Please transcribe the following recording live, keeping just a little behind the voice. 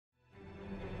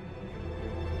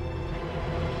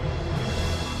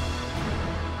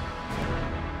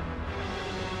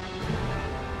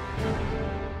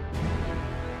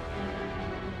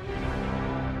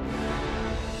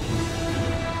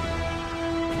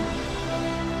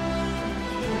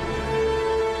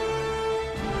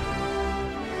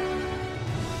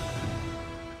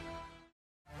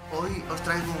os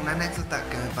traigo una anécdota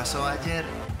que me pasó ayer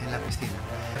en la piscina.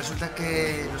 Resulta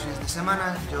que los fines de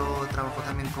semana yo trabajo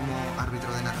también como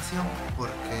árbitro de natación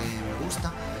porque me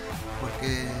gusta,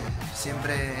 porque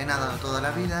siempre he nadado toda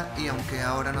la vida y aunque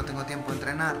ahora no tengo tiempo de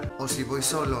entrenar, o si voy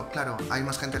solo, claro, hay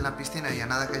más gente en la piscina y a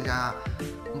nada que haya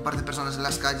un par de personas en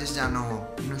las calles ya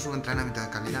no es un entrenamiento de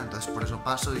calidad, entonces por eso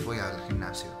paso y voy al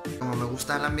gimnasio. Como me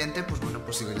gusta el ambiente, pues bueno,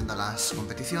 pues sigo yendo a las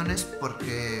competiciones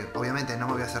porque obviamente no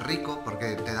me voy a hacer rico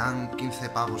porque te dan 15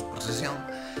 pavos por sesión,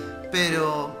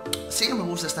 pero sí que me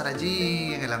gusta estar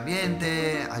allí en el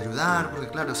ambiente, ayudar, porque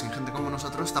claro, sin gente como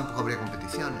nosotros tampoco habría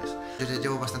competiciones. Yo ya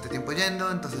llevo bastante tiempo yendo,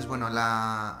 entonces bueno,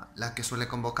 la que suele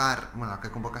convocar, bueno, la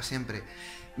que convoca siempre,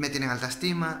 me tiene en alta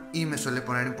estima y me suele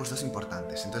poner en puestos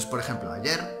importantes. Entonces, por ejemplo,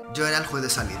 ayer yo era el juez de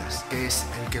salidas, que es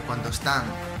el que cuando están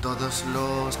todos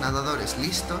los nadadores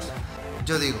listos,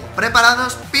 yo digo,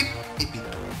 preparados, pip y pip.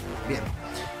 Bien.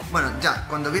 Bueno, ya,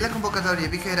 cuando vi la convocatoria y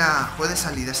vi que era juez de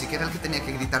salidas y que era el que tenía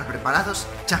que gritar preparados,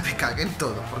 ya me cagué en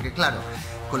todo, porque claro,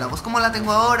 con la voz como la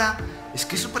tengo ahora, es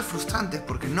que es súper frustrante,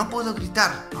 porque no puedo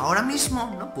gritar, ahora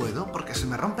mismo no puedo, porque se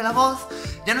me rompe la voz,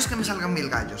 ya no es que me salgan 1000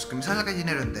 gallos, que me salga el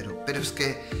gallinero entero, pero es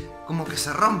que como que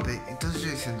se rompe, entonces yo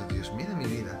diciendo, Dios mío de mi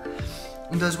vida.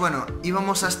 Entonces bueno,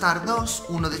 íbamos a estar dos,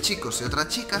 uno de chicos y otra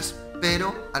chicas,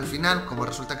 pero al final, como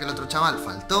resulta que el otro chaval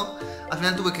faltó, al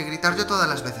final tuve que gritar yo todas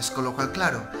las veces, con lo cual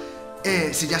claro,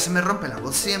 si ya se me rompe la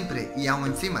voz siempre y aún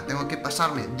encima tengo que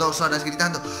pasarme 2 horas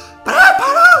gritando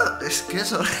 ¡Preparado! Es que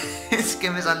eso, es que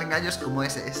me salen gallos como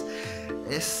ese,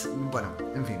 es bueno,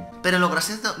 en fin. Pero lo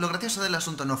gracioso del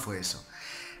asunto no fue eso.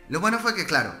 Lo bueno fue que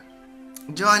claro,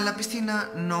 yo en la piscina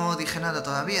no dije nada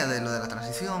todavía de lo de la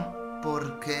transición,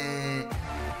 porque,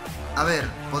 a ver,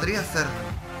 podría hacerlo,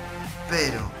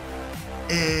 pero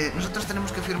nosotros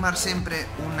tenemos que firmar siempre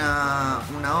una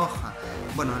hoja.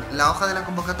 Bueno, la hoja de la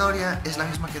convocatoria es la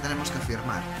misma que tenemos que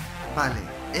firmar. Vale,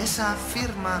 esa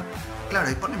firma, claro,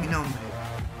 ahí pone mi nombre.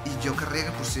 Y yo querría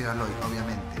que pusiera Loy,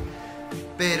 obviamente.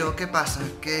 Pero, ¿qué pasa?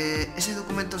 Que ese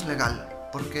documento es legal,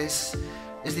 porque es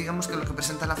digamos que lo que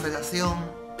presenta la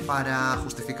federación para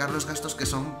justificar los gastos que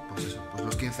son, pues eso, pues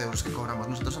los 15 euros que cobramos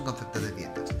nosotros en concepto de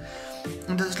dietas.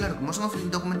 Entonces, claro, como es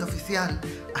un documento oficial,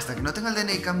 hasta que no tenga el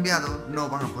DNI cambiado, no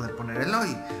van a poder poner el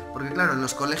hoy. Porque claro, en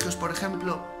los colegios, por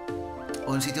ejemplo,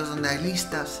 o en sitios donde hay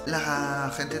listas,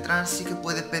 la gente trans sí que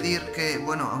puede pedir que,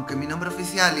 bueno, aunque mi nombre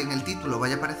oficial y en el título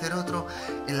vaya a aparecer otro,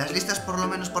 en las listas por lo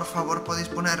menos, por favor, podéis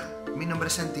poner mi nombre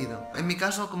sentido. En mi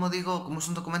caso, como digo, como es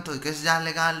un documento que es ya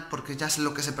legal, porque ya es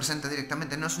lo que se presenta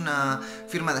directamente, no es una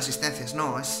firma de asistencias,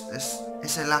 no, es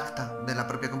el acta de la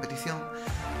propia competición,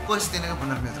 pues tiene que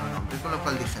ponerme otro nombre, con lo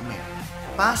cual dije, mira,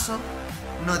 paso,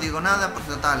 no digo nada, porque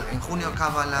total, en junio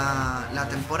acaba la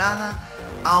temporada,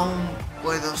 aún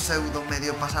puedo pseudo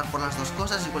medio pasar por las dos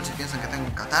cosas, igual si piensan que tengo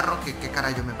un catarro, que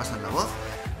carajo me pasa en la voz,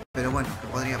 pero bueno, que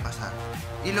podría pasar.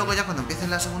 Y luego ya cuando empiece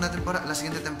la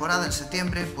siguiente temporada, en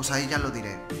septiembre, pues ahí ya lo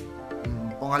diré.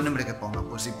 Ponga el nombre que ponga,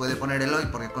 pues si puede poner el hoy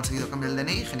porque he conseguido cambiar el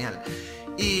DNI, genial.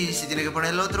 Y si tiene que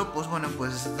poner el otro, pues bueno,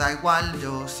 pues da igual,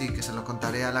 yo sí que se lo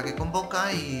contaré a la que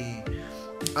convoca y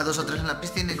a 2 o 3 en la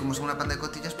piscina y como son una panda de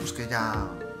cotillas, pues que ya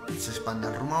se expanda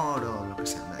el rumor o lo que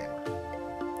sea, me da igual.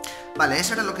 Vale,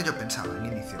 eso era lo que yo pensaba en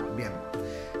inicio, bien.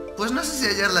 Pues no sé si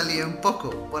ayer la lié un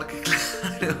poco, porque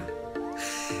claro,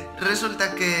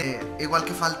 resulta que igual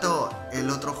que faltó el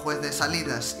otro juez de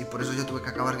salidas y por eso yo tuve que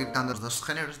acabar gritando los dos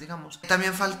géneros, digamos,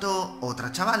 también faltó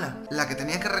otra chavala, la que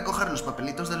tenía que recoger los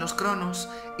papelitos de los cronos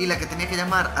y la que tenía que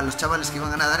llamar a los chavales que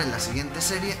iban a nadar en la siguiente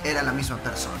serie era la misma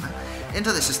persona.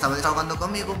 Entonces se estaba desahogando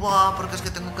conmigo, buah, porque es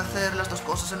que tengo que hacer las dos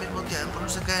cosas al mismo tiempo, no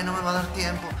sé qué, no me va a dar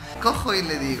tiempo. Cojo y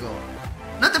le digo,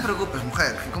 no te preocupes,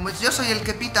 mujer, que como yo soy el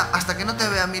que pita, hasta que no te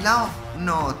vea a mi lado,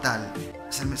 no tal.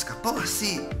 Se me escapó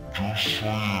así. Yo soy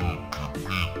el que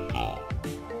pita.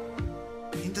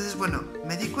 Y entonces, bueno,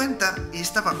 me di cuenta y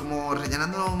estaba como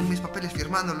rellenando mis papeles,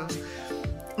 firmándolos.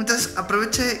 Entonces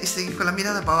aproveché y seguí con la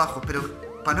mirada para abajo,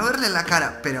 pero para no verle la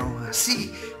cara, pero aún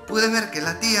así pude ver que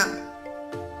la tía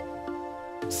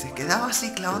se quedaba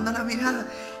así clavando la mirada.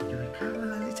 Yo me cago en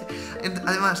la leche.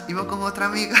 Además, iba con otra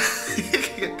amiga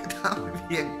que estaba muy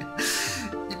bien.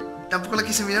 Y tampoco la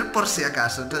quise mirar por si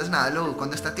acaso. Entonces nada, luego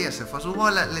cuando esta tía se fue a su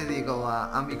bola, le digo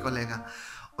a mi colega,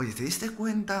 oye, ¿te diste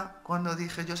cuenta cuando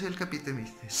dije yo soy el que pite? Me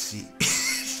dice, sí.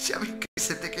 Ya vi que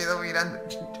se te quedó mirando.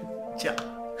 Ya.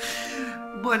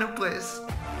 Bueno, pues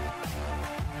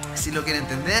si lo quiere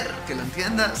entender, que lo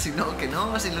entienda, si no, que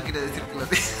no, si lo quiere decir, que lo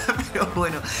diga, pero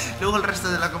bueno, luego el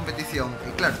resto de la competición,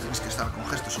 y claro, tienes que estar con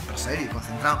gesto súper serio y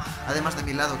concentrado, además de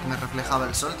mi lado que me reflejaba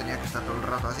el sol, tenía que estar todo el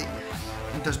rato así,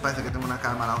 entonces parece que tengo una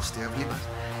calma la hostia, flipas,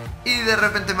 y de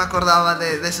repente me acordaba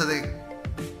de eso de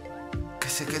que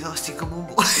se quedó así como un...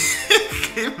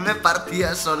 que me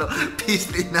partía solo,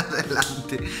 piscina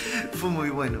adelante. Fue muy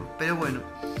bueno, pero bueno.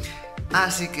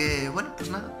 Así que, bueno, pues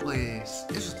nada, pues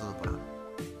eso es todo por ahora.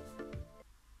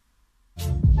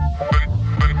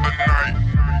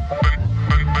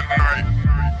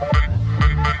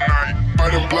 By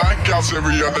the blackouts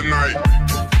every other night.